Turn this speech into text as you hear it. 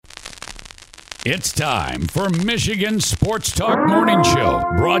It's time for Michigan Sports Talk Morning Show,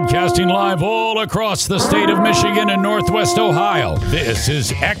 broadcasting live all across the state of Michigan and Northwest Ohio. This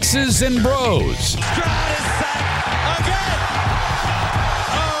is X's and Bros. Stroud is set again.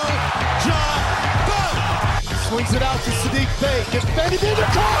 Oh, John, boom. Swings it out to Sadiq Bey. Defended in the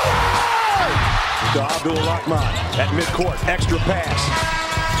corner. To Abdul-Rahman at midcourt. Extra pass.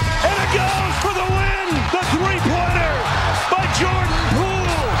 And it goes for the win. The three-pointer by Jordan Poole.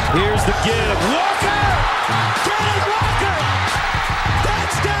 Here's the give. Walker! Kenny Walker!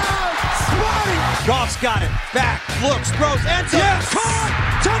 Touchdown! Smarty! Goff's got it. Back, looks, throws, ends up. Yes! Caught!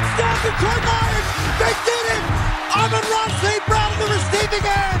 Touchdown Detroit Lions! They did it! Amon-Ra St. Brown in the receiving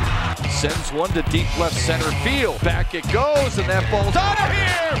end! Sends one to deep left center field. Back it goes, and that ball's out of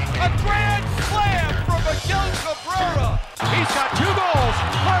here! A grand slam from Miguel Cabrera. He's got 2 goals.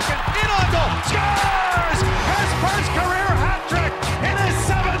 Larkin in on goal. Scores! His first career hat trick in his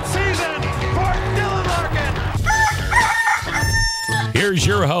 7th season for Dylan Larkin. Here's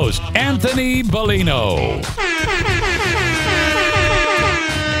your host, Anthony Bellino.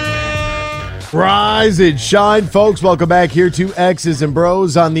 Rise and shine, folks. Welcome back here to X's and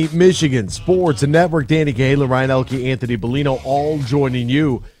Bros on the Michigan Sports Network. Danny Cahalan, Ryan Elke, Anthony Bellino, all joining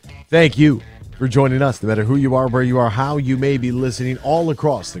you. Thank you for joining us. No matter who you are, where you are, how you may be listening, all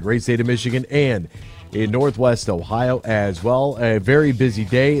across the great state of Michigan and in Northwest Ohio as well. A very busy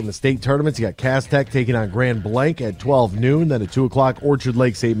day in the state tournaments. You got Cass Tech taking on Grand Blanc at 12 noon. Then at 2 o'clock, Orchard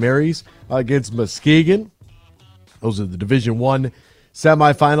Lake St. Mary's against Muskegon. Those are the Division I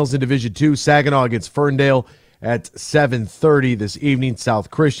semifinals. In Division II, Saginaw against Ferndale at 7:30 this evening.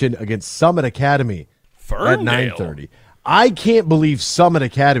 South Christian against Summit Academy at 9:30. I can't believe Summit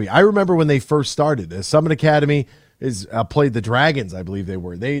Academy. I remember when they first started. The Summit Academy is played the Dragons, I believe they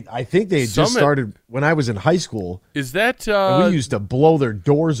were. I think they had just started when I was in high school. Is that and we used to blow their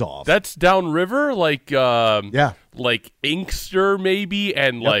doors off. That's downriver, like yeah, like Inkster maybe,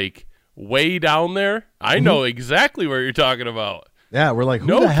 and like way down there. I know exactly where you're talking about. Yeah, we're like, who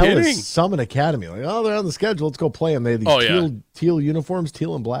the hell is Summit Academy? Like, oh, they're on the schedule. Let's go play them. They had these teal uniforms,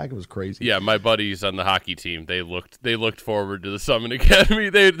 teal and black. It was crazy. Yeah, my buddies on the hockey team, they looked forward to the Summit Academy.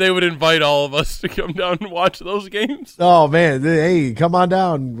 They would invite all of us to come down and watch those games. Oh man, hey, come on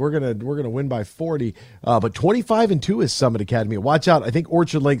down. We're gonna win by 40. But 25-2 is Summit Academy. Watch out. I think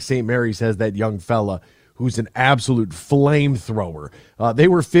Orchard Lake St. Mary's has that young fella who's an absolute flamethrower. They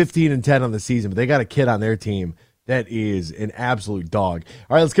were 15-10 on the season, but they got a kid on their team that is an absolute dog.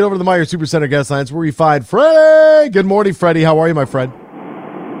 All right, let's get over to the Meyer Supercenter guest lines where we find Freddie. Good morning, Freddie. How are you, my friend?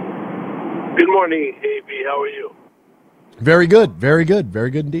 Good morning, AB. How are you? Very good. Very good. Very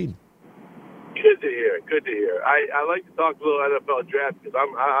good indeed. Good to hear. Good to hear. I like to talk a little NFL draft because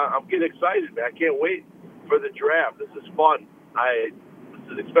I'm getting excited, man. I can't wait for the draft. This is fun.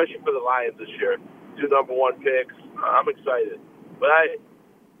 Especially for the Lions this year. 2 number 1 picks. I'm excited. But I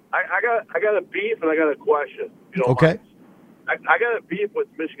got a beef and I got a question. You know, okay. I got a beef with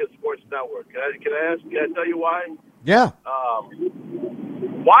Michigan Sports Network. Can I tell you why? Yeah.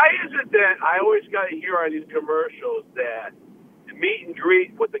 Why is it that I always got to hear on these commercials that meet and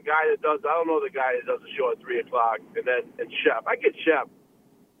greet with the guy that does, I don't know the guy that does the show at 3 o'clock, and Shep. I get Shep.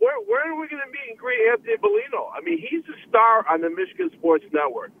 Where are we going to meet and greet Anthony Bellino? I mean, he's a star on the Michigan Sports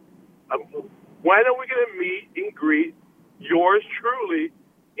Network. When are we going to meet and greet yours truly,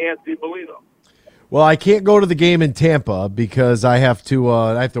 Anthony Bellino? Well, I can't go to the game in Tampa because I have to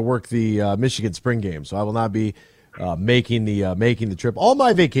work the Michigan spring game, so I will not be making the trip. All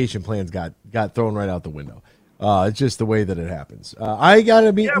my vacation plans got thrown right out the window. It's just the way that it happens. I got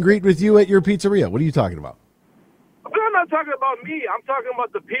to meet and greet with you at your pizzeria. What are you talking about? But I'm not talking about me. I'm talking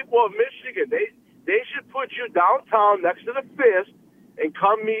about the people of Michigan. They should put you downtown next to the Fist and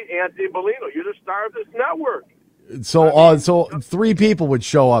come meet Anthony Bellino. You're the star of this network. So 3 people would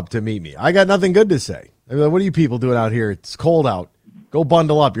show up to meet me. I got nothing good to say. I mean, what are you people doing out here? It's cold out. Go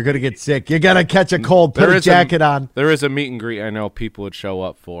bundle up. You're going to get sick. You're going to catch a cold. Put a jacket on. There is a meet and greet I know people would show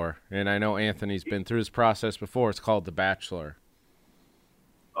up for, and I know Anthony's been through this process before. It's called The Bachelor.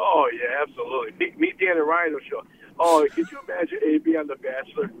 Oh, yeah, absolutely. Meet Dan and Ryan will show. Oh, could you imagine AB on The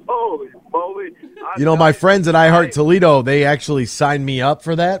Bachelor? Holy moly. You know, my friends at iHeart Toledo, they actually signed me up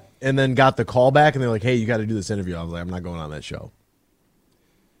for that and then got the call back, and they're like, hey, you got to do this interview. I was like, I'm not going on that show.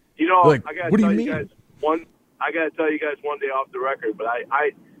 You know, like, I got to what do tell you you mean? guys I got to tell you guys one day off the record, but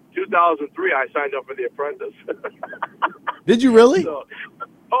I 2003, I signed up for The Apprentice. Did you really? So,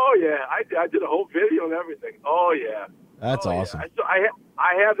 oh, yeah. I did a whole video and everything. Oh, yeah. That's awesome. Yeah.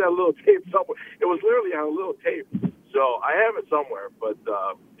 I have that little tape somewhere. It was literally on a little tape. So I have it somewhere. But,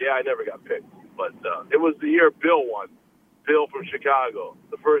 yeah, I never got picked. But it was the year Bill won. Bill from Chicago,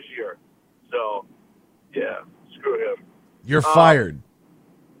 the first year. So, yeah, screw him. You're fired.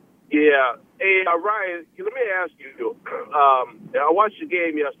 Yeah. Hey, Ryan, let me ask you. I watched the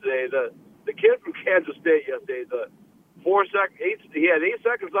game yesterday. The kid from Kansas State yesterday, he had 8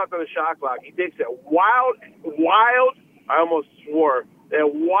 seconds left on the shot clock. He takes that wild, I almost swore,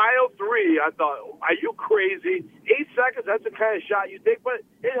 that wild three. I thought, are you crazy? 8 seconds, that's the kind of shot you take, but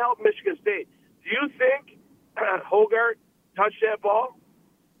it helped Michigan State. Do you think Hogarth touched that ball?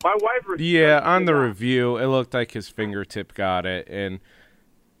 My wife on the review, it looked like his fingertip got it, and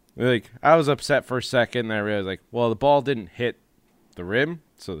I was upset for a second, and I realized, the ball didn't hit the rim,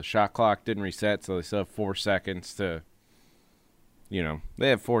 so the shot clock didn't reset, so they still have 4 seconds to, they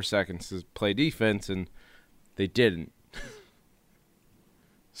have 4 seconds to play defense, and they didn't.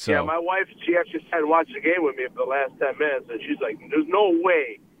 So yeah, my wife, she actually sat and watched the game with me for the last 10 minutes, and she's like, there's no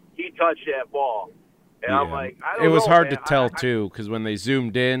way he touched that ball. And I'm like, I don't know. It was hard man. to tell, too, because when they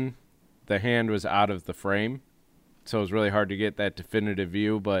zoomed in, the hand was out of the frame. So it was really hard to get that definitive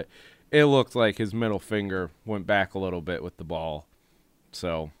view, but it looked like his middle finger went back a little bit with the ball.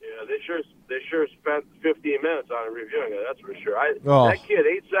 So yeah, they sure spent 15 minutes on it reviewing it. That's for sure. That kid,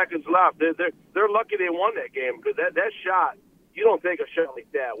 8 seconds left. They're lucky they won that game because that shot. You don't take a shot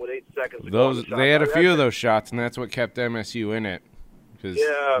like that with 8 seconds. They had a few of those shots, and that's what kept MSU in it.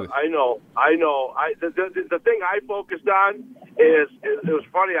 Yeah, I know. The thing I focused on is it was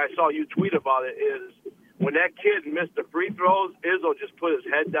funny. I saw you tweet about it. Is when that kid missed the free throws, Izzo just put his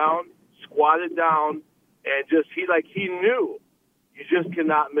head down, squatted down, and he knew you just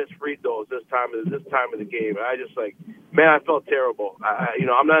cannot miss free throws this time of the game. And I just I felt terrible.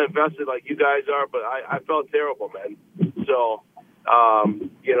 I'm not invested like you guys are, but I felt terrible, man. So, and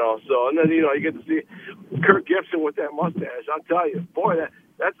then you get to see Kirk Gibson with that mustache. I'll tell you, boy,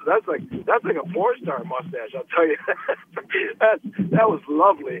 that's like a 4-star mustache. I'll tell you, that was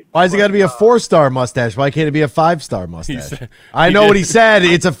lovely. Why is it got to be a 4-star mustache? Why can't it be a 5-star mustache? I know what he said.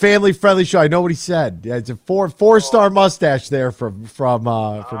 It's a family-friendly show. I know what he said. Yeah, it's a 4-star mustache there from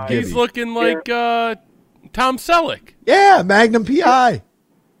Gibby. He's looking like Tom Selleck. Yeah, Magnum PI.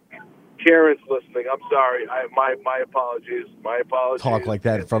 Karen's listening. I'm sorry. My apologies. My apologies. Talk like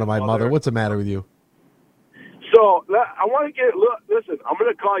that in front of my mother. What's the matter with you? So I want to listen. I'm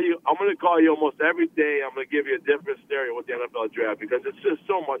going to call you. I'm going to call you almost every day. I'm going to give you a different scenario with the NFL draft because it's just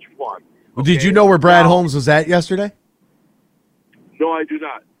so much fun. Well, did you know where Brad Holmes was at yesterday? No, I do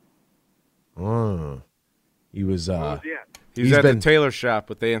not. Oh, he was. He's at the tailor shop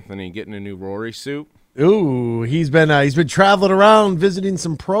with Anthony getting a new Rory suit. Ooh, he's been traveling around visiting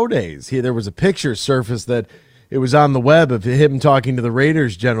some pro days. There was a picture surfaced that it was on the web of him talking to the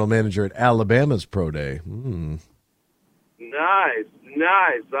Raiders general manager at Alabama's pro day. Nice.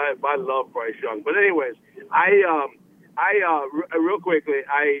 I love Bryce Young. But anyways, real quickly,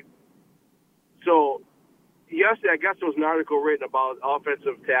 so yesterday I guess there was an article written about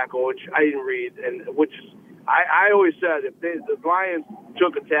offensive tackle, which I didn't read, and which I always said if the Lions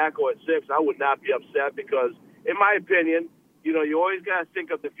took a tackle at 6, I would not be upset because, in my opinion, you always got to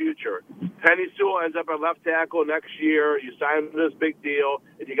think of the future. Penny Sewell ends up at left tackle next year. You sign him to this big deal,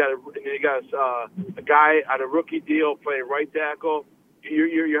 and you got a guy on a rookie deal playing right tackle.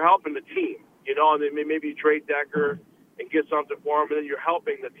 You're helping the team, and then maybe you trade Decker and get something for him, and then you're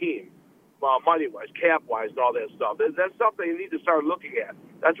helping the team, money-wise, cap-wise, and all that stuff. That's something you need to start looking at.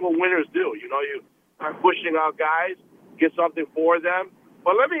 That's what winners do. You start pushing out guys, get something for them.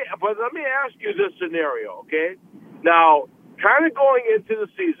 But let me ask you this scenario, okay? Now, kind of going into the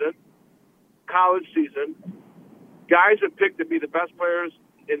season, college season, guys are picked to be the best players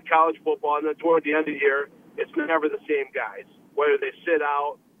in college football, and then toward the end of the year, it's never the same guys, whether they sit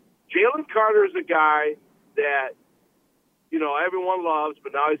out. Jalen Carter is a guy that, everyone loves,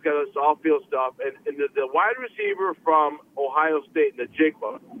 but now he's got this off-field stuff. And the wide receiver from Ohio State, the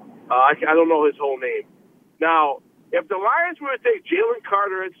Jigba, I don't know his whole name. Now, if the Lions were to take Jalen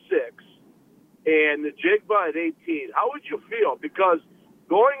Carter at 6 and the Jigba at 18, how would you feel? Because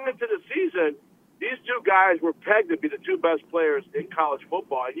going into the season, these two guys were pegged to be the two best players in college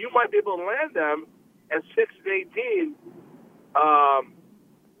football, and you might be able to land them at 6 and 18.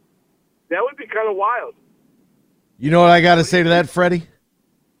 That would be kind of wild. You know what I got to say to that, Freddie?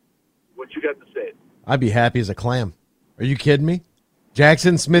 What you got to say? I'd be happy as a clam. Are you kidding me?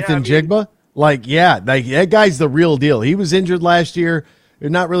 Jackson Smith and Jigba? That guy's the real deal. He was injured last year.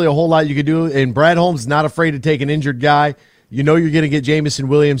 There's not really a whole lot you could do. And Brad Holmes is not afraid to take an injured guy. You're going to get Jamison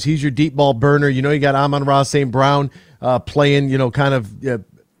Williams. He's your deep ball burner. You got Amon-Ra St. Brown playing, kind of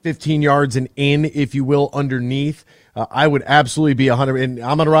 15 yards and in, if you will, underneath. I would absolutely be 100. And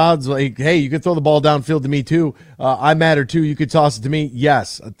Amon-Ra's like, hey, you can throw the ball downfield to me too. I matter too. You could toss it to me.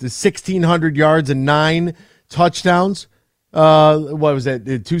 Yes. The 1,600 yards and 9 touchdowns. What was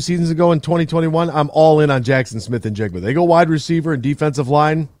that? 2 seasons ago in 2021. I'm all in on Jackson Smith and Jigba. They go wide receiver and defensive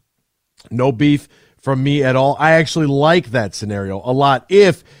line. No beef from me at all. I actually like that scenario a lot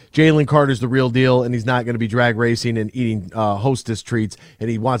if Jalen Carter's the real deal and he's not going to be drag racing and eating hostess treats and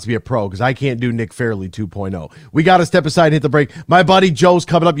he wants to be a pro, because I can't do Nick Fairley 2.0. We got to step aside and hit the break. My buddy Joe's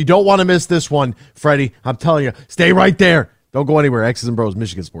coming up. You don't want to miss this one, Freddie. I'm telling you, stay right there. Don't go anywhere. X's and Bros,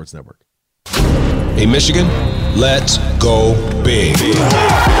 Michigan Sports Network. Hey, Michigan, let's go big.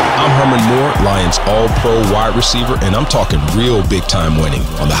 I'm Herman Moore, Lions All-Pro wide receiver, and I'm talking real big-time winning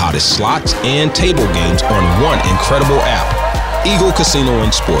on the hottest slots and table games on one incredible app, Eagle Casino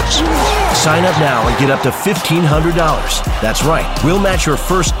and Sports. Sign up now and get up to $1,500. That's right. We'll match your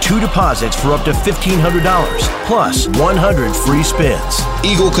first 2 deposits for up to $1,500, plus 100 free spins.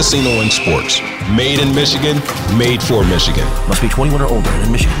 Eagle Casino and Sports. Made in Michigan, made for Michigan. Must be 21 or older and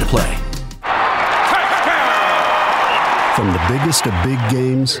in Michigan to play. From the biggest of big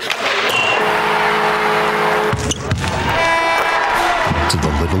games to the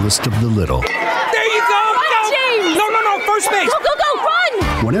littlest of the little. There you go! No, first base! Go,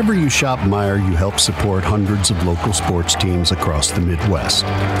 run! Whenever you shop Meijer, you help support hundreds of local sports teams across the Midwest.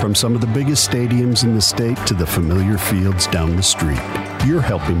 From some of the biggest stadiums in the state to the familiar fields down the street. You're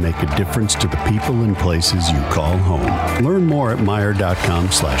helping make a difference to the people and places you call home. Learn more at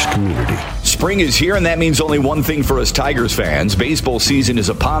Meijer.com/community. Spring is here, and that means only one thing for us Tigers fans. Baseball season is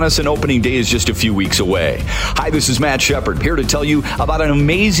upon us, and opening day is just a few weeks away. Hi, this is Matt Shepard, here to tell you about an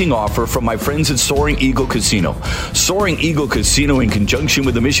amazing offer from my friends at Soaring Eagle Casino. Soaring Eagle Casino, in conjunction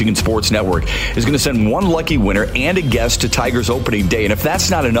with the Michigan Sports Network, is going to send one lucky winner and a guest to Tigers opening day. And if that's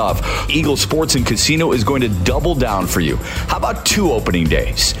not enough, Eagle Sports and Casino is going to double down for you. How about 2 opening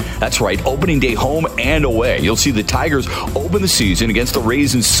days? That's right, opening day home and away. You'll see the Tigers open the season against the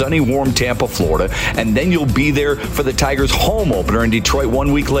Rays in sunny, warm Tampa, Florida, and then you'll be there for the Tigers home opener in Detroit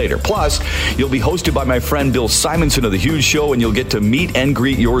 1 week later. Plus, you'll be hosted by my friend Bill Simonson of The Huge Show, and you'll get to meet and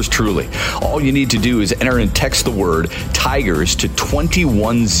greet yours truly. All you need to do is enter and text the word Tigers to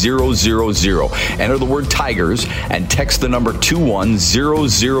 21000. Enter the word Tigers and text the number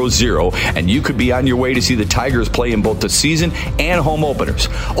 21000, and you could be on your way to see the Tigers play in both the season and home openers.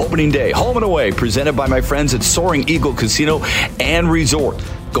 Opening day, home and away, presented by my friends at Soaring Eagle Casino and Resort.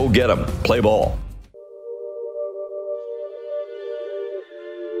 Go get them. Play ball.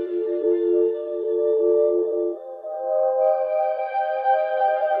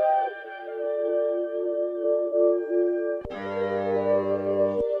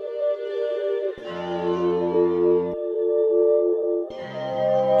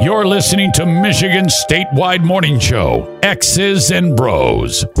 You're listening to Michigan's statewide morning show, X's and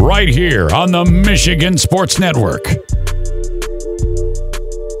Bros, right here on the Michigan Sports Network.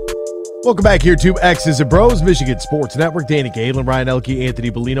 Welcome back here to X's and Bros, Michigan Sports Network. Danny Galen, Ryan Elke, Anthony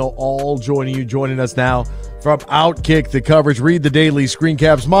Bellino, all joining us now from Outkick the coverage. Read the daily screen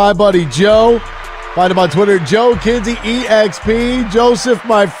caps. My buddy Joe, find him on Twitter, Joe Kinsey, EXP. Joseph,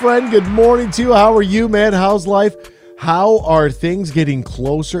 my friend, good morning to you. How are you, man? How's life? How are things getting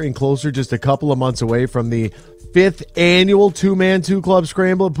closer and closer, just a couple of months away from the 5th annual 2-man 2-club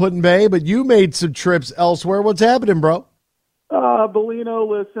scramble at Put-in Bay? But you made some trips elsewhere. What's happening, bro? Bellino,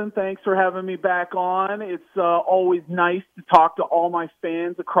 listen, thanks for having me back on. It's always nice to talk to all my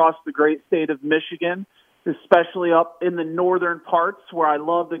fans across the great state of Michigan, especially up in the northern parts where I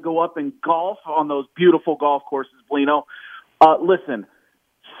love to go up and golf on those beautiful golf courses, Bellino. Listen,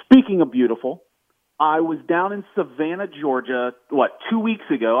 speaking of beautiful, I was down in Savannah, Georgia, 2 weeks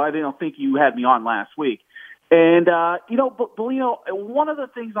ago. I don't think you had me on last week. And, Bellino, one of the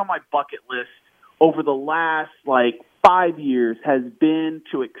things on my bucket list over the last, 5 years has been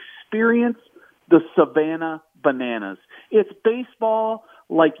to experience the Savannah Bananas. It's baseball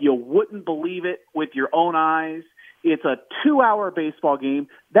like you wouldn't believe it with your own eyes. It's a 2-hour baseball game.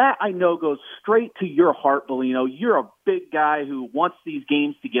 That, I know, goes straight to your heart, Bellino. You're a big guy who wants these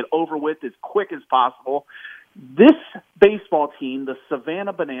games to get over with as quick as possible. This baseball team, the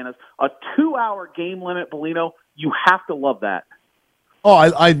Savannah Bananas, a 2-hour game limit, Bellino, you have to love that. Oh,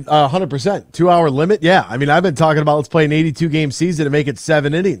 I 100%. 2-hour limit? Yeah. I mean, I've been talking about let's play an 82-game season and make it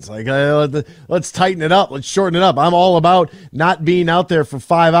 7 innings. Let's tighten it up. Let's shorten it up. I'm all about not being out there for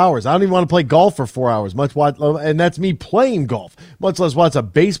 5 hours. I don't even want to play golf for 4 hours, and that's me playing golf, much less watch a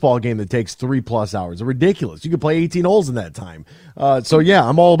baseball game that takes 3+ hours. It's ridiculous. You could play 18 holes in that time. So, yeah,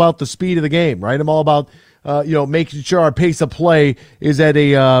 I'm all about the speed of the game, right? I'm all about making sure our pace of play is at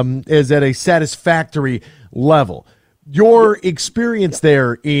a satisfactory level. Your experience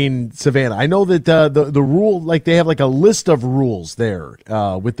there in Savannah. I know that the rule, like they have like a list of rules there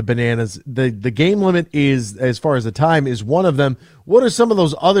with the Bananas. The game limit is, as far as the time, is one of them. What are some of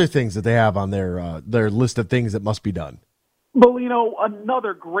those other things that they have on their list of things that must be done? Bellino,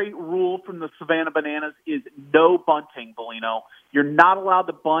 another great rule from the Savannah Bananas is no bunting, Bellino. You're not allowed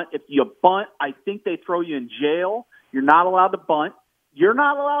to bunt. If you bunt, I think they throw you in jail. You're not allowed to bunt. You're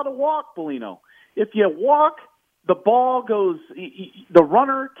not allowed to walk, Bellino. If you walk, the ball goes, the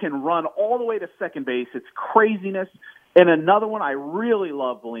runner can run all the way to second base. It's craziness. And another one I really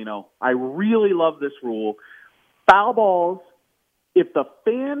love, Bellino. I really love this rule. Foul balls, if the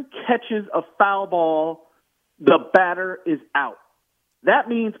fan catches a foul ball, the batter is out. That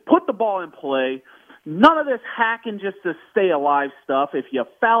means put the ball in play. None of this hacking just to stay alive stuff. If you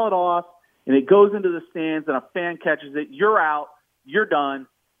foul it off and it goes into the stands and a fan catches it, you're out. You're done.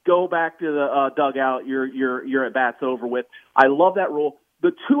 Go back to the dugout. Your at bat's over with. I love that rule.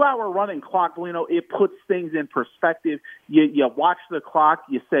 The 2-hour running clock, Bellino, it puts things in perspective. You watch the clock.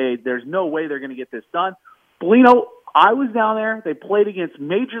 You say, "There's no way they're going to get this done." Bellino, I was down there. They played against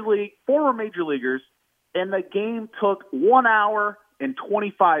former major leaguers, and the game took 1 hour and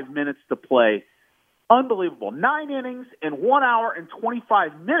 25 minutes to play. Unbelievable. 9 innings in 1 hour and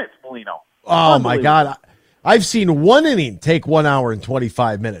 25 minutes, Bellino. Oh, my God. I've seen one inning take 1 hour and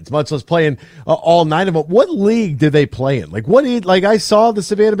 25 minutes, much less playing all 9 of them. What league do they play in? Like I saw the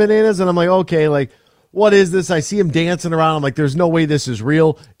Savannah Bananas, and I'm like, okay, like, what is this? I see them dancing around. I'm like, there's no way this is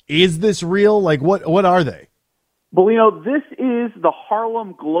real. Is this real? Like, what are they? Bellino, this is the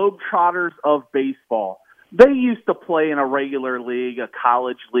Harlem Globetrotters of baseball. They used to play in a regular league, a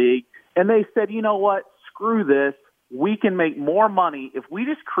college league, and they said, you know what? Screw this. We can make more money if we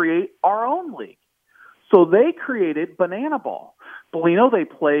just create our own league. So they created Banana Ball. Bellino, they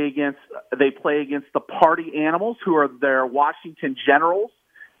play against the Party Animals, who are their Washington Generals.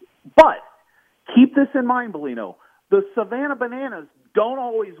 But keep this in mind, Bellino. The Savannah Bananas don't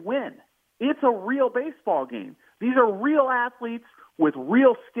always win. It's a real baseball game. These are real athletes with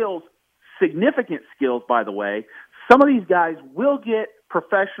real skills, significant skills, by the way. Some of these guys will get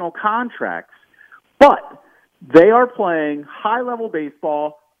professional contracts, but they are playing high-level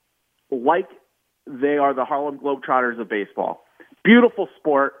baseball like they are the Harlem Globetrotters of baseball. Beautiful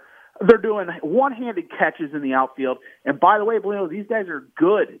sport. They're doing one-handed catches in the outfield. And by the way, Bellino, these guys are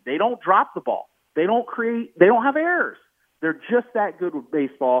good. They don't drop the ball. They don't have errors. They're just that good with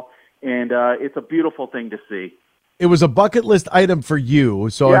baseball, and it's a beautiful thing to see. It was a bucket list item for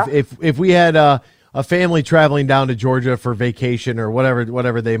you. So yeah. if we had a family traveling down to Georgia for vacation or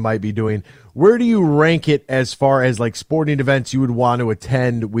whatever they might be doing, where do you rank it as far as like sporting events you would want to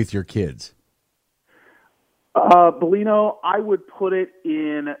attend with your kids? Bellino, I would put it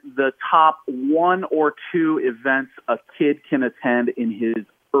in the top 1 or 2 events a kid can attend in his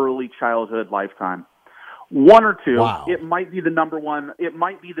early childhood lifetime. 1 or 2. Wow. It might be the number one. It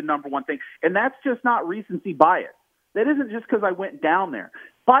might be the number one thing. And that's just not recency bias. That isn't just because I went down there.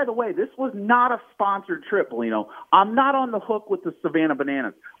 By the way, this was not a sponsored trip, Bellino. I'm not on the hook with the Savannah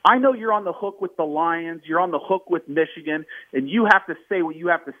Bananas. I know you're on the hook with the Lions. You're on the hook with Michigan, and you have to say what you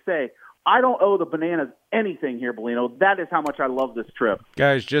have to say. I don't owe the Bananas anything here, Bellino. That is how much I love this trip.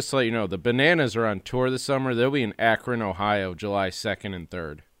 Guys, just to let you know, the Bananas are on tour this summer. They'll be in Akron, Ohio, July 2nd and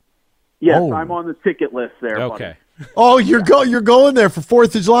 3rd. Yes, I'm on the ticket list there. Okay. Buddy. Oh, you're going there for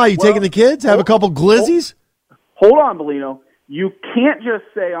 4th of July. You taking the kids? Have a couple glizzies? Hold on, Bellino. You can't just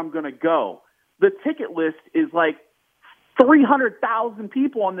say I'm going to go. The ticket list is like 300,000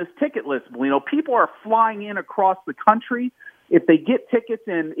 people on this ticket list, Bellino. People are flying in across the country. If they get tickets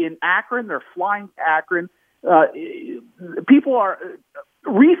in Akron, they're flying to Akron. People are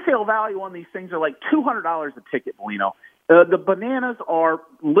resale value on these things are like $200 a ticket, Bellino. The Bananas are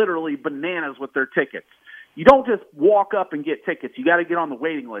literally bananas with their tickets. You don't just walk up and get tickets. You got to get on the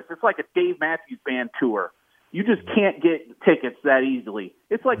waiting list. It's like a Dave Matthews Band tour. You just can't get tickets that easily.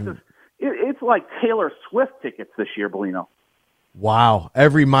 It's like this. It's like Taylor Swift tickets this year, Bellino. Wow,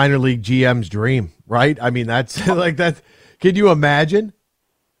 every minor league GM's dream, right? I mean, that's like that. Can you imagine?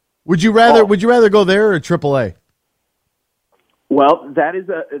 Would you rather go there or AAA? Well, that is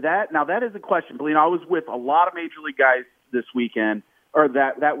a question, Bellino. I was with a lot of major league guys this weekend, or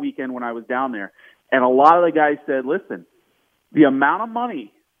that weekend when I was down there, and a lot of the guys said, "Listen, the amount of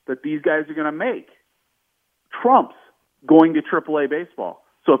money that these guys are going to make trumps going to AAA baseball."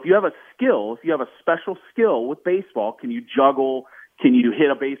 So if you have a skill, if you have a special skill with baseball, can you juggle? Can you hit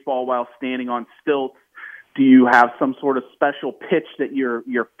a baseball while standing on stilts? Do you have some sort of special pitch that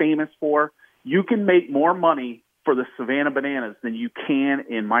you're famous for? You can make more money for the Savannah Bananas than you can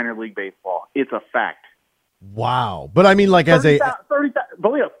in minor league baseball. It's a fact. Wow. But I mean, like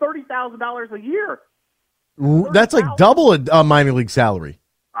 $30,000 a year. That's like double a minor league salary.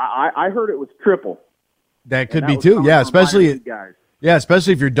 I heard it was triple. That could be too. Yeah, especially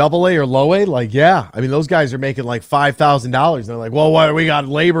if you're double A or low A. Like, yeah, I mean, those guys are making like $5,000. They're like, well, what, we got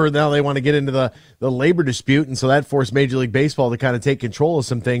labor. Now they want to get into the labor dispute, and so that forced Major League Baseball to kind of take control of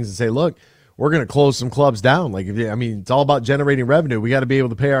some things and say, look, we're going to close some clubs down. Like, I mean, it's all about generating revenue. We got to be able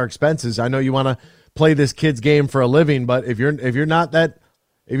to pay our expenses. I know you want to play this kid's game for a living, but if you're not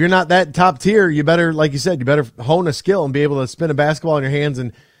that top tier, you better, like you said, you better hone a skill and be able to spin a basketball in your hands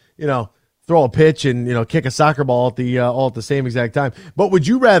and, throw a pitch and, kick a soccer ball all at the same exact time. But would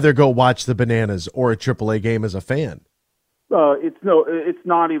you rather go watch the Bananas or a AAA game as a fan? It's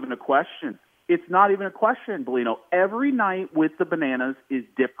not even a question. It's not even a question, Bellino. Every night with the Bananas is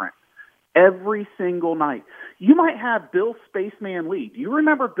different. Every single night. You might have Bill Spaceman Lee. Do you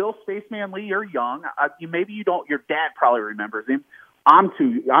remember Bill Spaceman Lee? You're young. Maybe you don't. Your dad probably remembers him. I'm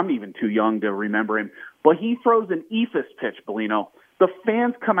even too young to remember him. But he throws an ephus pitch, Bellino. The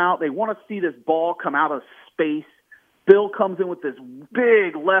fans come out. They want to see this ball come out of space. Bill comes in with this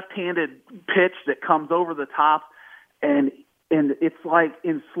big left-handed pitch that comes over the top, and it's like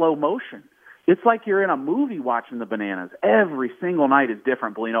in slow motion. It's like you're in a movie watching the Bananas. Every single night is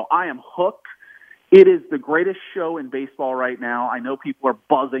different, Bellino. I am hooked. It is the greatest show in baseball right now. I know people are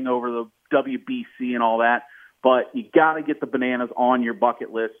buzzing over the WBC and all that, but you got to get the Bananas on your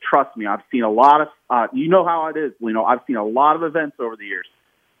bucket list. Trust me, I've seen a lot of, you know how it is, Bellino. I've seen a lot of events over the years.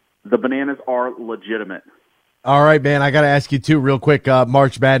 The Bananas are legitimate. All right, man, I got to ask you, too, real quick,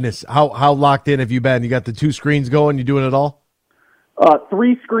 March Madness. How locked in have you been? You got the 2 screens going? You doing it all?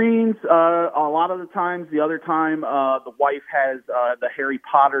 3 screens, a lot of the times. The other time, the wife has the Harry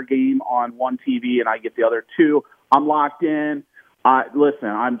Potter game on one TV, and I get the other 2. I'm locked in. Listen,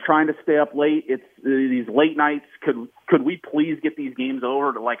 I'm trying to stay up late. It's these late nights. Could we please get these games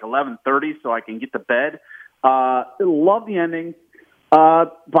over to like 11:30 so I can get to bed? Love the ending.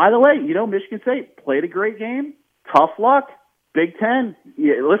 By the way, Michigan State played a great game. Tough luck. Big Ten.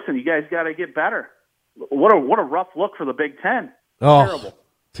 Yeah, listen, you guys got to get better. What a rough look for the Big Ten. Oh, terrible.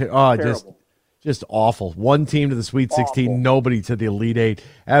 Terrible. Just awful. One team to the Sweet 16, nobody to the Elite 8.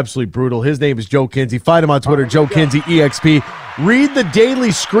 Absolutely brutal. His name is Joe Kinsey. Find him on Twitter, Joe Kinsey, EXP. Read the daily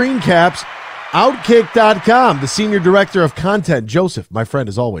screen caps, Outkick.com. The Senior Director of Content, Joseph, my friend,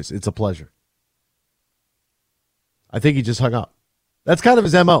 as always, it's a pleasure. I think he just hung up. That's kind of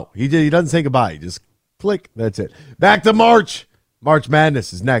his MO. He doesn't say goodbye. He just click. That's it. Back to March. March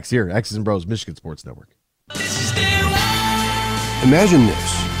Madness is next here. X's and Bros, Michigan Sports Network. Imagine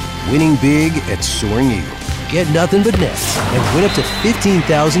this. Winning big at Soaring Eagle. Get nothing but nets and win up to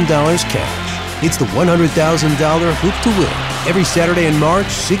 $15,000 cash. It's the $100,000 Hoop to Win every Saturday in March,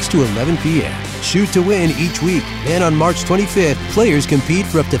 6 to 11 p.m. Shoot to win each week. Then on March 25th, players compete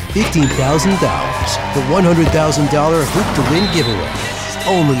for up to $15,000. The $100,000 Hoop to Win giveaway.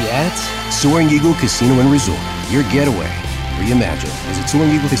 Only at Soaring Eagle Casino and Resort. Your getaway. Reimagine. Visit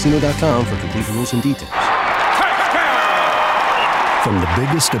SoaringEagleCasino.com for complete rules and details. From the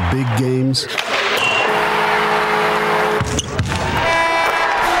biggest of big games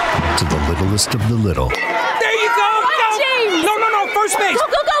to the littlest of the little. There you go! Go! No, first base! Go,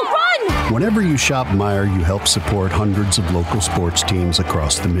 run! Whenever you shop Meijer, you help support hundreds of local sports teams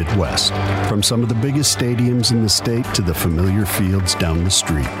across the Midwest. From some of the biggest stadiums in the state to the familiar fields down the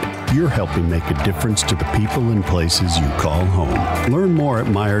street. You're helping make a difference to the people and places you call home. Learn more at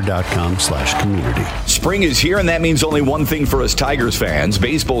Meijer.com/community. Spring is here, and that means only one thing for us Tigers fans.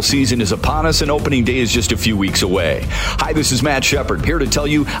 Baseball season is upon us, and opening day is just a few weeks away. Hi, this is Matt Shepard, here to tell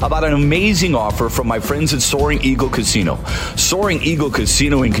you about an amazing offer from my friends at Soaring Eagle Casino. Soaring Eagle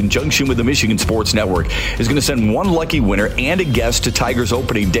Casino, in conjunction with the Michigan Sports Network, is going to send one lucky winner and a guest to Tigers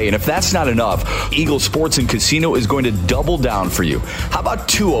opening day. And if that's not enough, Eagle Sports and Casino is going to double down for you. How about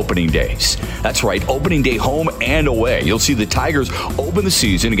 2 opening days? That's right, opening day home and away. You'll see the Tigers open the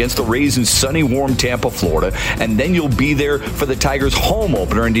season against the Rays in sunny, warm Tampa, Florida, and then you'll be there for the Tigers home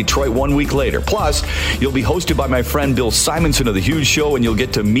opener in Detroit 1 week later. Plus, you'll be hosted by my friend Bill Simonson of The Huge Show, and you'll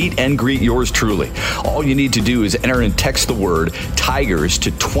get to meet and greet yours truly. All you need to do is enter and text the word Tigers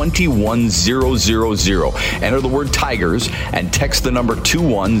to 21000. Enter the word Tigers and text the number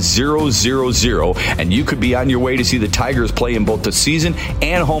 21000, and you could be on your way to see the Tigers play in both the season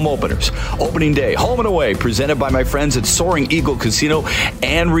and home openers. Opening day, home and away, presented by my friends at Soaring Eagle Casino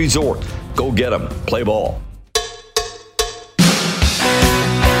and Resort. Go get them. Play ball.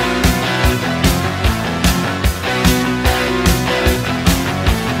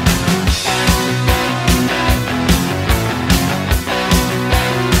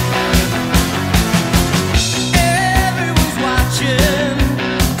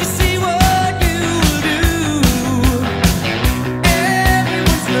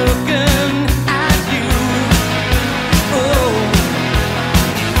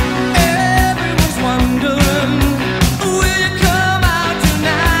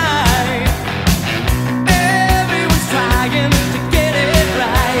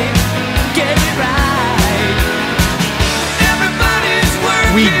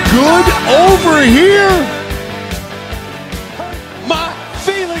 over here. My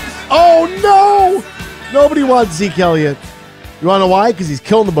feelings. Oh, no. Nobody wants Zeke Elliott. You want to know why? Because he's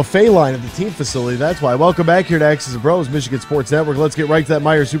killing the buffet line at the team facility. That's why. Welcome back here to X's and Bros, Michigan Sports Network. Let's get right to that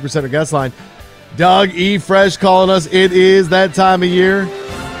Meyer Supercenter guest line. Doug E. Fresh calling us. It is that time of year.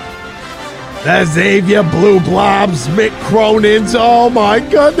 The Xavier Blue Blobs, Mick Cronin's. Oh, my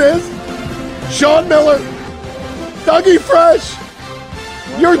goodness. Sean Miller. Doug E. Fresh.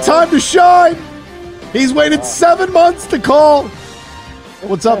 Your time to shine. He's waited 7 months to call.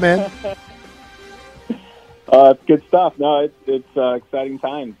 What's up, man? It's good stuff. No, it's exciting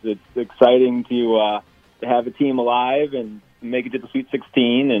times. It's exciting to have a team alive and make it to the Sweet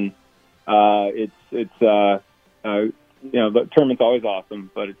 16, and the tournament's always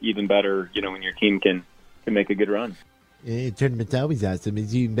awesome, but it's even better, when your team can make a good run. Yeah, tournament's always awesome.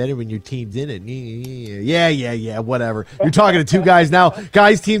 It's even better when your team's in it. Yeah, whatever. You're talking to two guys now.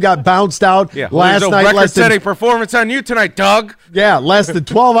 Guys' team got bounced out last night. Record-setting performance on you tonight, Doug. Yeah, less than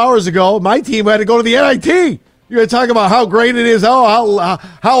 12 hours ago, my team had to go to the NIT. You're going to talk about how great it is. How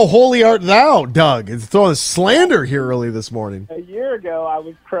holy art thou, Doug? It's throwing slander here early this morning. A year ago, I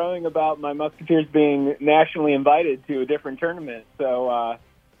was crowing about my Musketeers being nationally invited to a different tournament, so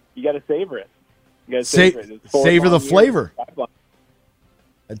you got to savor it. Savor the flavor.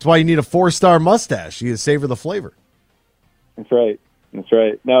 That's why you need a 4-star mustache. You savor the flavor. That's right.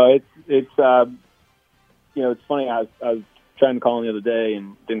 No, it's it's funny. I was trying to call in the other day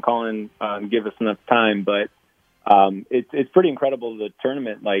and didn't call in give us enough time, but it's pretty incredible, the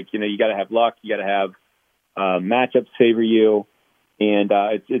tournament. You got to have luck. You got to have matchups favor you, and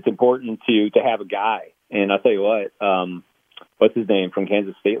it's important to have a guy. And I'll tell you what. What's his name from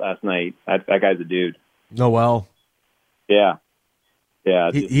Kansas State last night? That guy's a dude. Noel. Yeah.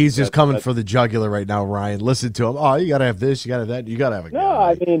 He's just coming for the jugular right now, Ryan. Listen to him. Oh, you got to have this. You got to have that. You got to have a guy. No,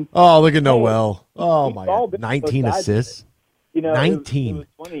 I mean. Oh, look at Noel. Oh, my God. 19 assists. 19. It was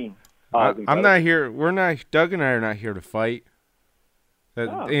funny. I'm not here. Doug and I are not here to fight.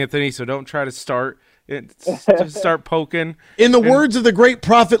 Anthony, so don't try to start. Just start poking. In the words of the great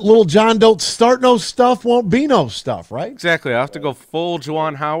prophet Little John, don't start no stuff, won't be no stuff, right? Exactly. I'll have to go full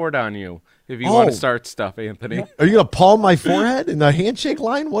Juwan Howard on you if you want to start stuff, Anthony. Are you going to palm my forehead in the handshake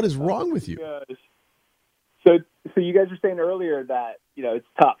line? What is wrong with you? So you guys were saying earlier that, it's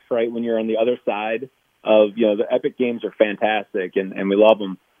tough, right, when you're on the other side of, the epic games are fantastic, and we love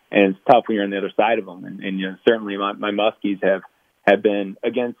them, and it's tough when you're on the other side of them. And certainly my Muskies have been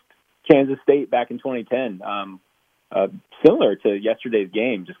against Kansas State back in 2010, similar to yesterday's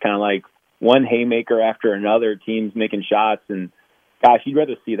game, just kind of like one haymaker after another, teams making shots, and gosh, you'd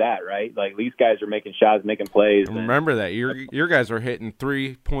rather see that, right? Like these guys are making shots, making plays. Remember that your guys were hitting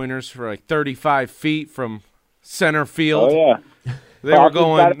 3-pointers for like 35 feet from center field. Oh yeah,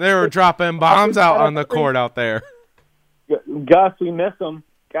 they were dropping bombs out on the court out there. Gus, we miss him.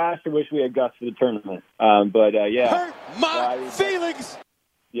 Gosh, I wish we had Gus for the tournament. But yeah, hurt my feelings.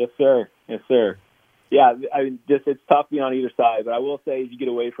 Yes, sir. Yeah, I mean, it's tough being on either side, but I will say, as you get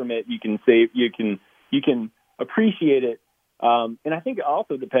away from it, you can appreciate it. And I think it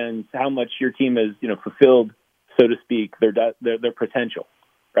also depends how much your team has, fulfilled, so to speak, their potential,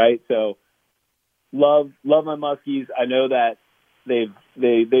 right? So, love my Muskies. I know that they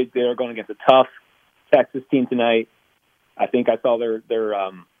are going against a tough Texas team tonight. I think I saw their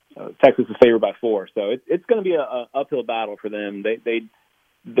Texas is favored by 4, so it's going to be a uphill battle for them.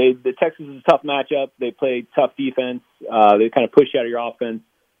 The Texas is a tough matchup. They play tough defense. They kind of push you out of your offense.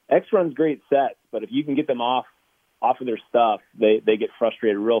 X runs great sets, but if you can get them off of their stuff, they get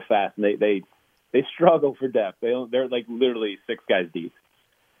frustrated real fast, and they struggle for depth. They're like literally 6 guys deep.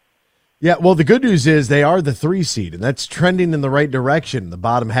 Yeah, well, the good news is they are the 3 seed, and that's trending in the right direction, the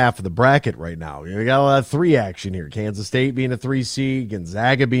bottom half of the bracket right now. We got a lot of 3 action here. Kansas State being a 3 seed,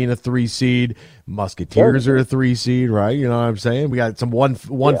 Gonzaga being a 3 seed, Musketeers are a 3 seed, right? You know what I'm saying? We got some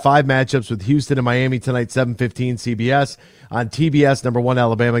 1-5 matchups with Houston and Miami tonight, 7:15 CBS. On TBS, number 1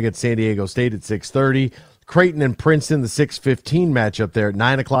 Alabama against San Diego State at 6:30. Creighton and Princeton, the 6:15 matchup there at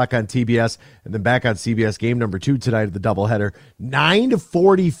 9 o'clock on TBS, and then back on CBS, game number 2 tonight at the doubleheader,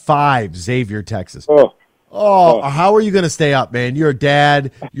 9:45, Xavier, Texas. How are you going to stay up, man? You're a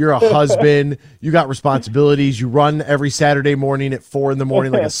dad. You're a husband. You got responsibilities. You run every Saturday morning at 4 in the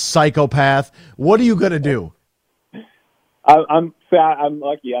morning like a psychopath. What are you going to do? I'm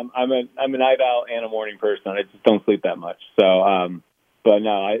lucky. I'm an night owl and a morning person. I just don't sleep that much. So, but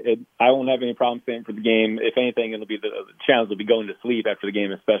no, I won't have any problem staying for the game. If anything, it'll be the challenge will be going to sleep after the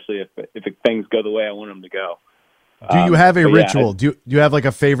game, especially if things go the way I want them to go. Do you have a ritual? Do you have like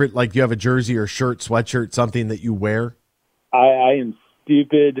a favorite, like you have a jersey or shirt, sweatshirt, something that you wear? I am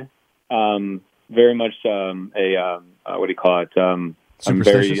stupid. Very much what do you call it? I'm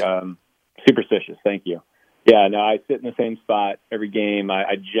very superstitious. Thank you. Yeah, no, I sit in the same spot every game.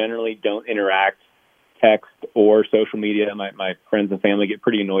 I generally don't interact, text, or social media. My friends and family get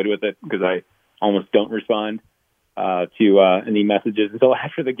pretty annoyed with it because I almost don't respond to any messages until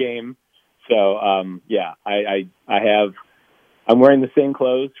after the game. So, I'm wearing the same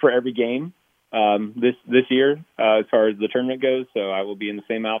clothes for every game this year as far as the tournament goes. So I will be in the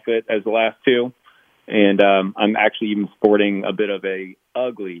same outfit as the last two. And I'm actually even sporting a bit of a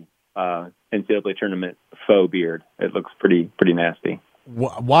ugly NCAA tournament faux beard. It looks pretty nasty.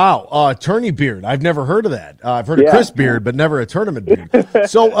 Wow, attorney beard. I've never heard of that. I've heard of Chris beard, but never a tournament beard.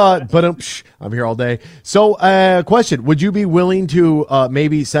 So, I'm here all day. So, question: would you be willing to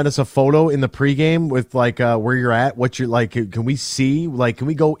maybe send us a photo in the pregame with like where you're at? What you're like? Can we see? Like, can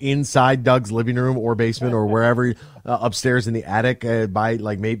we go inside Doug's living room or basement or wherever upstairs in the attic? By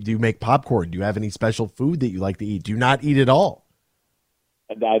like, maybe do you make popcorn? Do you have any special food that you like to eat? Do you not eat at all?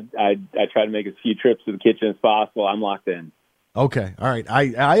 I try to make as few trips to the kitchen as possible. I'm locked in. Okay. All right.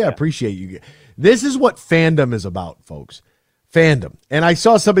 I appreciate you. This is what fandom is about, folks. Fandom. And I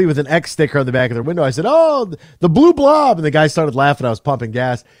saw somebody with an X sticker on the back of their window. I said, "Oh, the blue blob." And the guy started laughing. I was pumping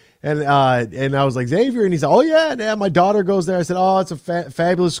gas. And I was like, "Xavier." And he said, "Oh, yeah, my daughter goes there." I said, "Oh, it's a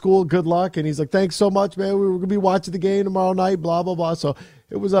fabulous school. Good luck." And he's like, "Thanks so much, man. We're going to be watching the game tomorrow night, blah, blah, blah." So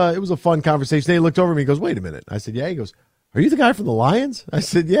it was a fun conversation. Then he looked over at me. He goes, "Wait a minute." I said, "Yeah." He goes, "Are you the guy from the Lions?" I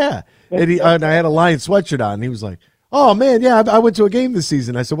said, "Yeah." And I had a Lion sweatshirt on. And he was like, "Oh, man, yeah, I went to a game this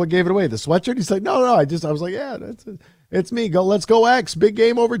season." I said, "What gave it away? The sweatshirt?" He's like, No. I was like, "Yeah, it's me. Let's go X. Big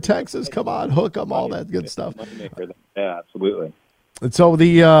game over Texas. Come on, hook 'em, all that good stuff." Yeah, absolutely. And so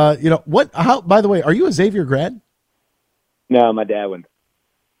by the way, are you a Xavier grad? No, my dad went.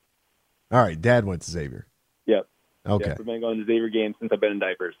 All right, Dad went to Xavier. Yep. Okay. Yeah, we've been going to Xavier games since I've been in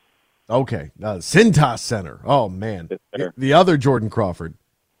diapers. Okay. Cintas Center. Oh, man. The other Jordan Crawford.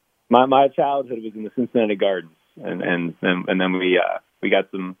 My childhood was in the Cincinnati Gardens, and then we got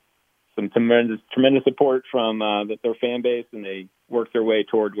some tremendous support from their fan base, and they worked their way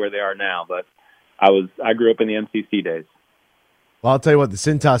toward where they are now. But I grew up in the MCC days. Well, I'll tell you what, the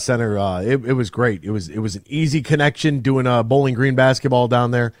Cintas Center, it was great. It was an easy connection doing Bowling Green basketball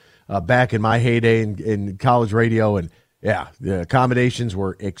down there back in my heyday in college radio, and yeah, the accommodations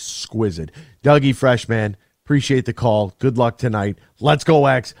were exquisite. Dougie Fresh, man. Appreciate the call. Good luck tonight. Let's go,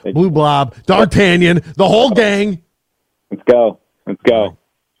 X. Blue Blob, D'Artagnan, the whole gang. Let's go. Right.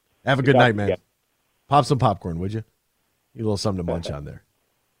 Have a good night, man. Pop some popcorn, would you? Need a little something to munch on there.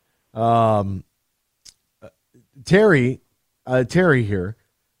 Terry here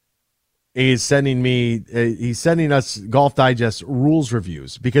is sending me. He's sending us Golf Digest rules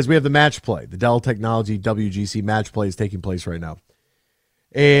reviews because we have the match play. The Dell Technology WGC match play is taking place right now,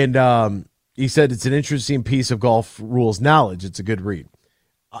 and he said it's an interesting piece of golf rules knowledge. It's a good read.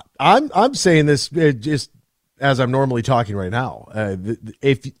 I'm saying this just as I'm normally talking right now.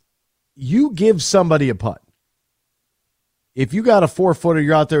 If you give somebody a putt, if you got a 4-footer,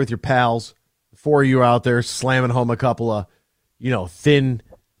 you're out there with your pals, 4 of you are out there slamming home a couple of, thin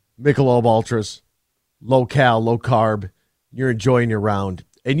Michelob Ultras, low cal, low carb, you're enjoying your round,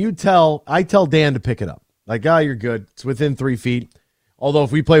 and I tell Dan to pick it up. Like, you're good. It's within 3 feet. Although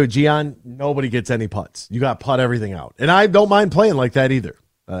if we play with Gian, nobody gets any putts. You got to putt everything out. And I don't mind playing like that either.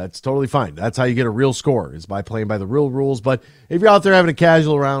 It's totally fine. That's how you get a real score, is by playing by the real rules. But if you're out there having a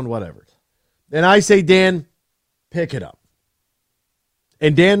casual round, whatever. And I say, Dan, pick it up.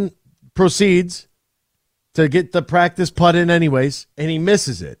 And Dan proceeds to get the practice putt in anyways, and he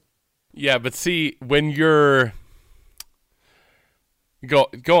misses it. Yeah, but see, when you're... Go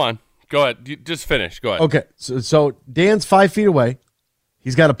on. Go ahead. You just finish. Go ahead. Okay, so Dan's 5 feet away.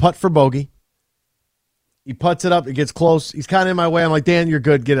 He's got a putt for bogey. He putts it up. It gets close. He's kind of in my way. I'm like, Dan, you're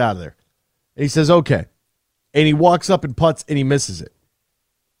good. Get out of there. And he says, okay. And he walks up and putts, and he misses it.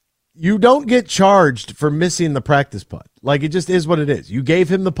 You don't get charged for missing the practice putt. Like, it just is what it is. You gave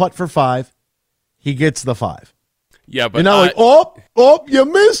him the putt for 5. He gets the 5. Yeah, but you're not like, oh, you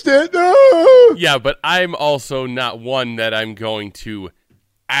missed it. Ah! Yeah, but I'm also not one that I'm going to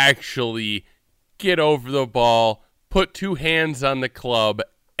actually get over the ball, put 2 hands on the club,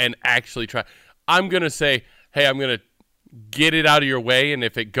 and actually try. I'm going to say, hey, I'm going to get it out of your way, and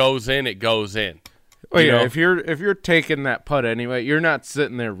if it goes in, it goes in. Well, yeah, if you're taking that putt anyway, you're not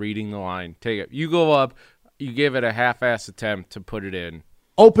sitting there reading the line. Take it. You go up, you give it a half-ass attempt to put it in.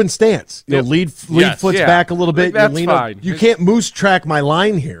 Open stance. Lead foot's back a little bit. That's fine. You can't moose track my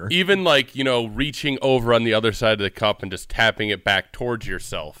line here. Even reaching over on the other side of the cup and just tapping it back towards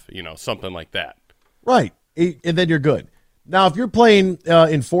yourself, something like that. Right. And then you're good. Now, if you're playing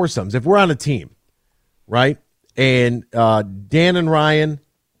in foursomes, if we're on a team, right, and Dan and Ryan,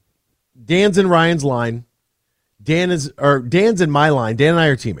 Dan's in Ryan's line, Dan's in my line. Dan and I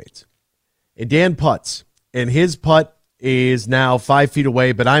are teammates, and Dan putts, and his putt is now 5 feet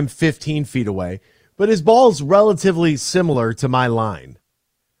away, but I'm 15 feet away. But his ball's relatively similar to my line.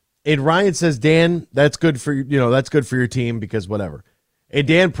 And Ryan says, Dan, that's good for that's good for your team because whatever. And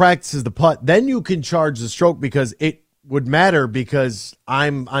Dan practices the putt. Then you can charge the stroke because it would matter because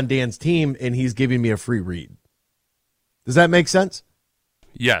I'm on Dan's team and he's giving me a free read. Does that make sense?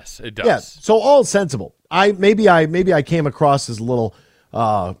 Yes, it does. Yeah. So all sensible. Maybe I came across as a little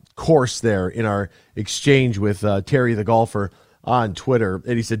coarse there in our exchange with Terry the golfer on Twitter,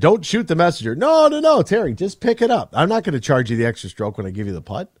 and he said, "Don't shoot the messenger." No, Terry, just pick it up. I'm not going to charge you the extra stroke when I give you the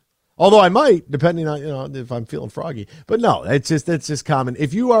putt. Although I might, depending on if I'm feeling froggy. But no, it's just common.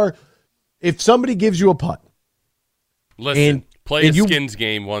 If somebody gives you a putt, listen, play a skins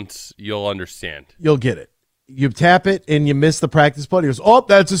game once, you'll understand. You'll get it. You tap it and you miss the practice putt. He goes, "Oh,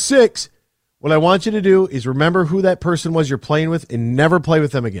 that's a 6." What I want you to do is remember who that person was you're playing with and never play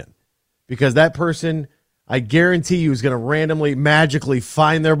with them again, because that person, I guarantee you, is going to randomly, magically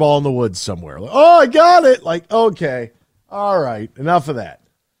find their ball in the woods somewhere. Like, oh, I got it. Like, okay, all right, enough of that.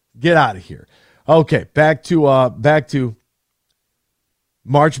 Get out of here. Okay, back to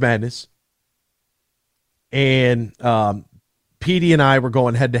March Madness. And Petey and I were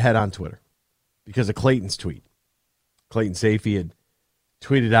going head-to-head on Twitter because of Clayton's tweet. Clayton Safey had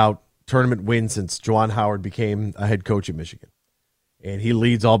tweeted out tournament win since Juwan Howard became a head coach at Michigan. And he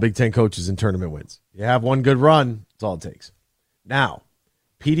leads all Big Ten coaches in tournament wins. You have one good run, that's all it takes. Now,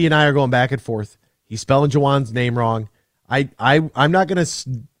 Petey and I are going back and forth. He's spelling Juwan's name wrong. I'm not going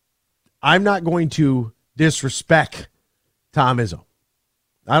to disrespect Tom Izzo.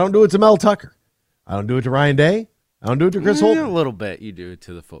 I don't do it to Mel Tucker. I don't do it to Ryan Day. I don't do it to Chris Holtman. A little bit you do it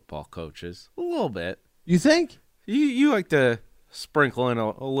to the football coaches. A little bit. You think? You like to sprinkle in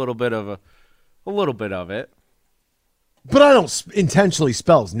a little bit of it. But I don't intentionally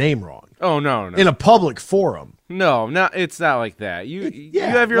spell his name wrong. Oh, no. In a public forum. No, it's not like that. You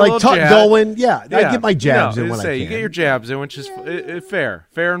have your like little jab. going. Yeah, I get my jabs in when I can. You get your jabs in, which is fair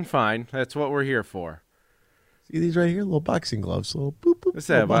and fine. That's what we're here for. See these right here, little boxing gloves, little boop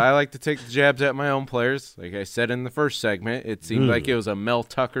boop. But I like to take the jabs at my own players. Like I said in the first segment, it seemed like it was a Mel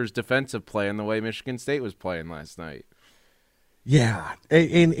Tucker's defensive play in the way Michigan State was playing last night. Yeah,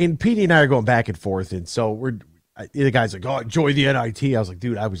 and Petey and I are going back and forth, and so the guy's like, "Oh, enjoy the NIT." I was like,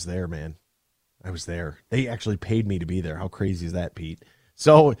 "Dude, I was there, man. I was there. They actually paid me to be there. How crazy is that, Pete?"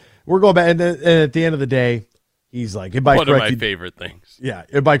 So we're going back, and at the end of the day, he's like, one of my favorite things. Yeah,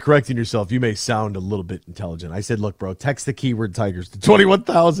 and by correcting yourself, you may sound a little bit intelligent. I said, "Look, bro, text the keyword Tigers to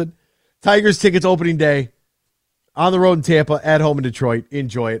 21,000. Tigers tickets opening day on the road in Tampa, at home in Detroit.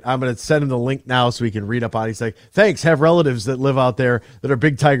 Enjoy it." I'm going to send him the link now so he can read up on it. He's like, "Thanks. Have relatives that live out there that are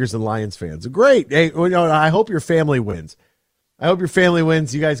big Tigers and Lions fans." Great. Hey, I hope your family wins.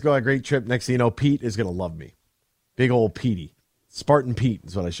 You guys go on a great trip. Next thing you know, Pete is going to love me. Big old Petey. Spartan Pete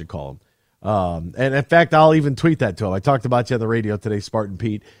is what I should call him. And in fact, I'll even tweet that to him. I talked about you on the radio today, Spartan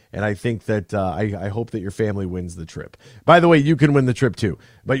Pete, and I think that I hope that your family wins the trip. By the way, you can win the trip too,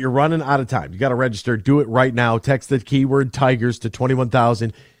 but you're running out of time. You got to register. Do it right now. Text the keyword Tigers to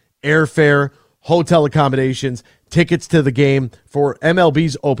 21,000. Airfare, hotel accommodations, tickets to the game for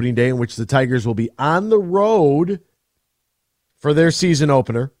MLB's opening day, in which the Tigers will be on the road for their season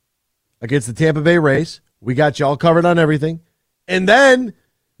opener against the Tampa Bay Rays. We got you all covered on everything. And then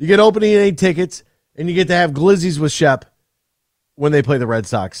you get opening day tickets, and you get to have glizzies with Shep when they play the Red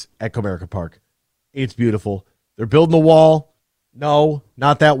Sox at Comerica Park. It's beautiful. They're building a wall. No,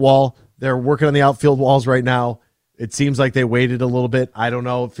 not that wall. They're working on the outfield walls right now. It seems like they waited a little bit. I don't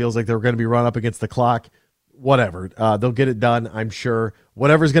know. It feels like they're going to be run up against the clock. Whatever. They'll get it done, I'm sure.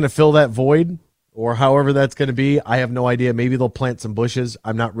 Whatever's going to fill that void, or however that's going to be, I have no idea. Maybe they'll plant some bushes.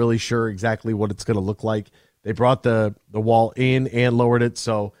 I'm not really sure exactly what it's going to look like. They brought the wall in and lowered it,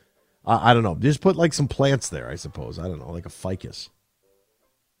 so I don't know. Just put like some plants there, I suppose. I don't know, like a ficus.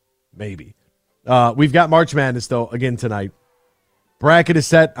 Maybe. We've got March Madness, though, again tonight. Bracket is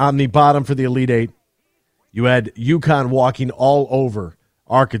set on the bottom for the Elite Eight. You had UConn walking all over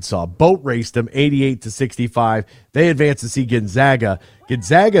Arkansas. Boat raced them 88-65. They advanced to see Gonzaga.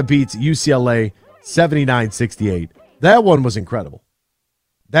 Gonzaga beats UCLA 79-68. That one was incredible.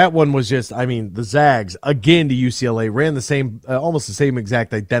 That one was just, the Zags, again to UCLA, ran the same, almost the same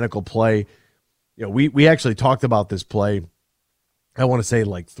exact identical play. You know, we actually talked about this play, I want to say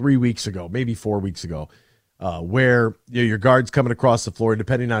like 3 weeks ago, maybe 4 weeks ago. where your guard's coming across the floor,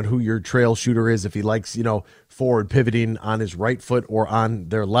 depending on who your trail shooter is, if he likes, forward pivoting on his right foot or on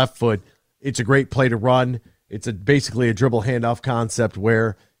their left foot, it's a great play to run. It's basically a dribble handoff concept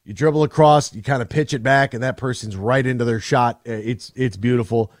where you dribble across, you kind of pitch it back, and that person's right into their shot. It's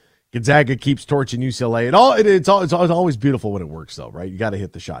beautiful. Gonzaga keeps torching UCLA. It's always beautiful when it works, though, right? You got to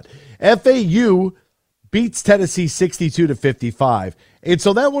hit the shot. FAU beats Tennessee 62-55, and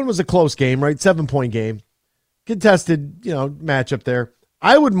so that one was a close game, right? 7-point game, contested, matchup there.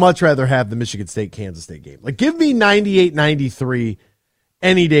 I would much rather have the Michigan State-Kansas State game. Like, give me 98-93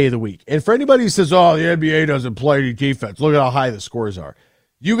 any day of the week. And for anybody who says, oh, the NBA doesn't play any defense, look at how high the scores are.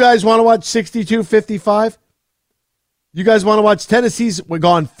 You guys want to watch 62-55? You guys want to watch Tennessee's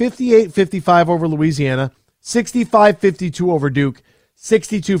gone 58-55 over Louisiana, 65-52 over Duke,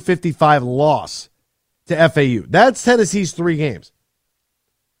 62-55 loss to FAU. That's Tennessee's 3 games.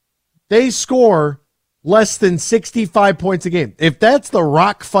 They score less than 65 points a game. If that's the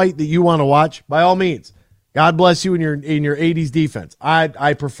rock fight that you want to watch, by all means, God bless you in your 80s defense.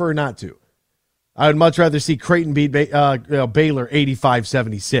 I prefer not to. I would much rather see Creighton beat Baylor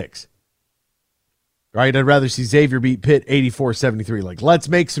 85-76. Right? I'd rather see Xavier beat Pitt 84-73. Like, let's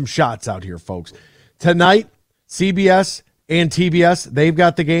make some shots out here, folks. Tonight, CBS and TBS, they've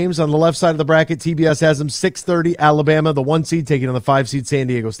got the games on the left side of the bracket. TBS has them 6:30, Alabama, the 1 seed, taking on the 5 seed San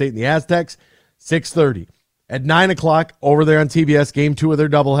Diego State and the Aztecs, 6:30. At 9 o'clock, over there on TBS, game 2 of their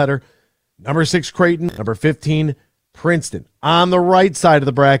doubleheader, number 6 Creighton, number 15 Princeton. On the right side of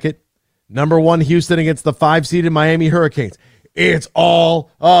the bracket, number 1 Houston against the 5-seeded Miami Hurricanes. It's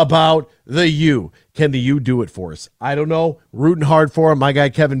all about the U. Can the U do it for us? I don't know. Rooting hard for him. My guy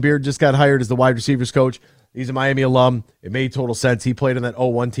Kevin Beard just got hired as the wide receivers coach. He's a Miami alum. It made total sense. He played on that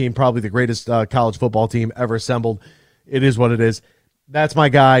 0-1 team, probably the greatest college football team ever assembled. It is what it is. That's my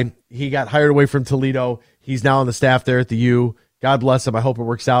guy. He got hired away from Toledo. He's now on the staff there at the U. God bless him. I hope it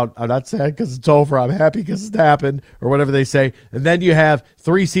works out. I'm not sad because it's over. I'm happy because it's happened, or whatever they say. And then you have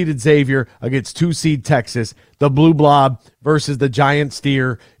 3-seeded Xavier against 2-seed Texas, the Blue Blob versus the Giant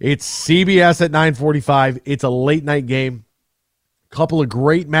Steer. It's CBS at 9:45. It's a late-night game. Couple of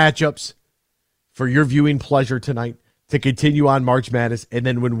great matchups for your viewing pleasure tonight to continue on March Madness. And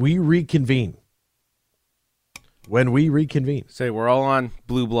then when we reconvene, say we're all on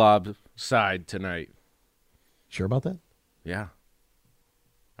Blue Blob side tonight. Sure about that? Yeah.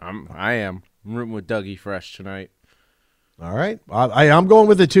 I am. I'm rooting with Dougie Fresh tonight. All right. I'm going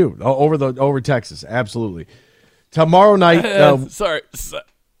with it too. Over Texas. Absolutely. Tomorrow night. Sorry.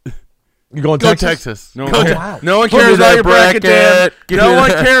 You going Go Texas? No one cares about your bracket, Dan. No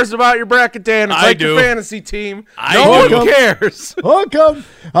one cares about your bracket, Dan. It's like your fantasy team. No one cares. Welcome.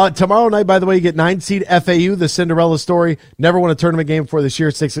 Tomorrow night, by the way, you get 9-seed FAU, the Cinderella story. Never won a tournament game before this year.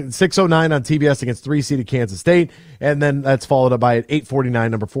 6:09 on TBS against 3-seeded Kansas State. And then that's followed up by at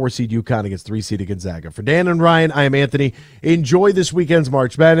 8:49, number 4-seed UConn against 3-seeded Gonzaga. For Dan and Ryan, I am Anthony. Enjoy this weekend's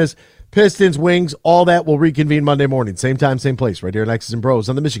March Madness. Pistons, Wings, all that will reconvene Monday morning. Same time, same place, right here at X's and Bros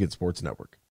on the Michigan Sports Network.